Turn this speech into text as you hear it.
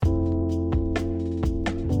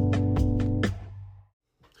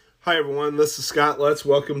Hi everyone, this is Scott Lutz.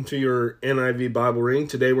 Welcome to your NIV Bible reading.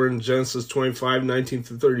 Today we're in Genesis 25, 19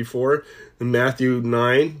 through 34, and Matthew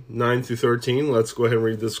 9, 9 through 13. Let's go ahead and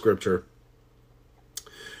read the scripture.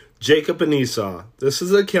 Jacob and Esau. This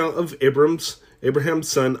is the account of Abraham's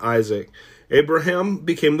son Isaac. Abraham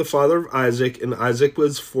became the father of Isaac, and Isaac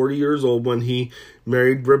was 40 years old when he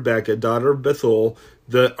married Rebekah, daughter of Bethuel,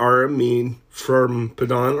 the Aramean from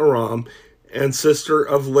Padan Aram, and sister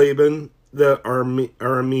of Laban the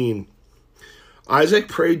Aramean. Isaac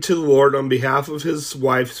prayed to the Lord on behalf of his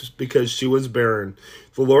wife because she was barren.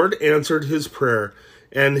 The Lord answered his prayer,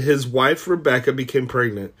 and his wife Rebekah became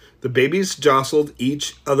pregnant. The babies jostled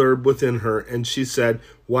each other within her, and she said,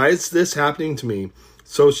 "Why is this happening to me?"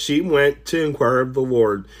 So she went to inquire of the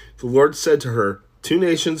Lord. The Lord said to her, "Two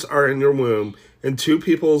nations are in your womb, and two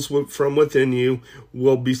peoples from within you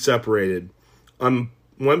will be separated.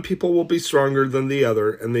 One people will be stronger than the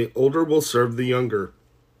other, and the older will serve the younger."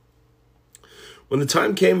 When the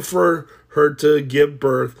time came for her to give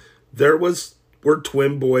birth, there were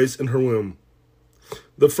twin boys in her womb.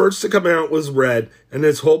 The first to come out was red, and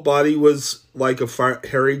his whole body was like a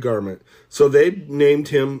hairy garment. So they named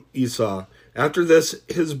him Esau. After this,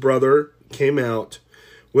 his brother came out,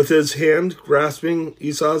 with his hand grasping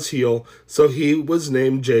Esau's heel, so he was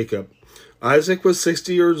named Jacob. Isaac was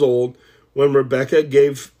 60 years old when Rebekah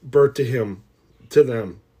gave birth to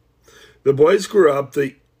them. The boys grew up,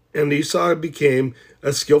 and Esau became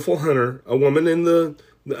a skillful hunter, a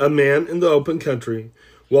man in the open country,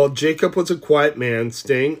 while Jacob was a quiet man,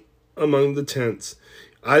 staying among the tents.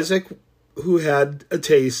 Isaac, who had a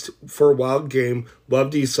taste for wild game,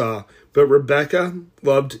 loved Esau, but Rebekah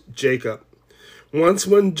loved Jacob. Once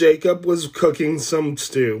when Jacob was cooking some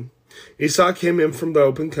stew, Esau came in from the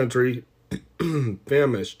open country,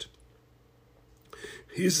 famished.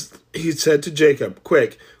 He said to Jacob,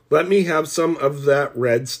 "Quick, let me have some of that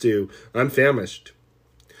red stew. I'm famished."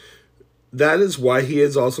 That is why he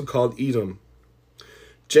is also called Edom.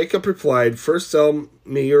 Jacob replied, "First sell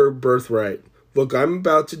me your birthright." "Look, I'm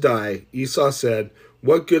about to die." Esau said,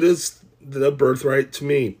 "What good is the birthright to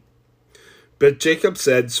me?" But Jacob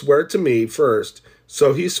said, "Swear to me first."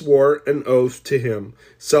 So he swore an oath to him,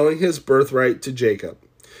 selling his birthright to Jacob.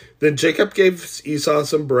 Then Jacob gave Esau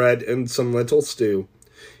some bread and some lentil stew.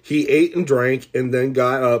 He ate and drank, and then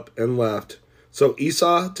got up and left. So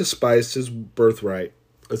Esau despised his birthright.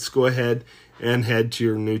 Let's go ahead and head to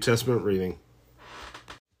your New Testament reading.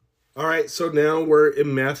 All right, so now we're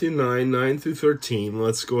in Matthew 9, 9 through 13.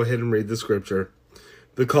 Let's go ahead and read the scripture.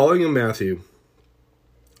 The calling of Matthew.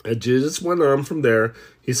 As Jesus went on from there,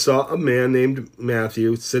 he saw a man named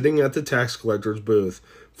Matthew sitting at the tax collector's booth.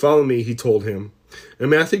 "Follow me," he told him.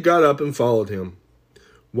 And Matthew got up and followed him.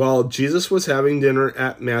 While Jesus was having dinner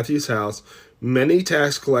at Matthew's house, many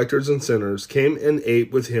tax collectors and sinners came and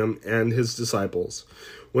ate with him and his disciples.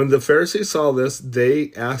 When the Pharisees saw this,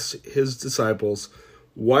 they asked his disciples,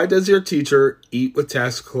 "Why does your teacher eat with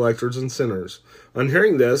tax collectors and sinners?" On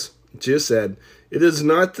hearing this, Jesus said, "It is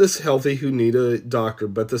not the healthy who need a doctor,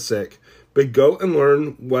 but the sick. But go and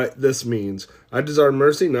learn what this means. I desire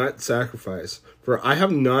mercy, not sacrifice. For I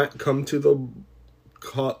have not come to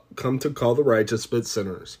call the righteous, but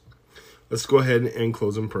sinners." Let's go ahead and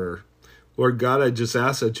close in prayer. Lord God, I just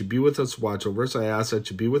ask that you be with us, watch over us. I ask that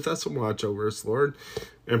you be with us and watch over us, Lord,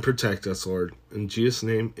 and protect us, Lord. In Jesus'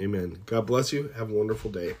 name, amen. God bless you. Have a wonderful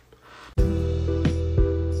day.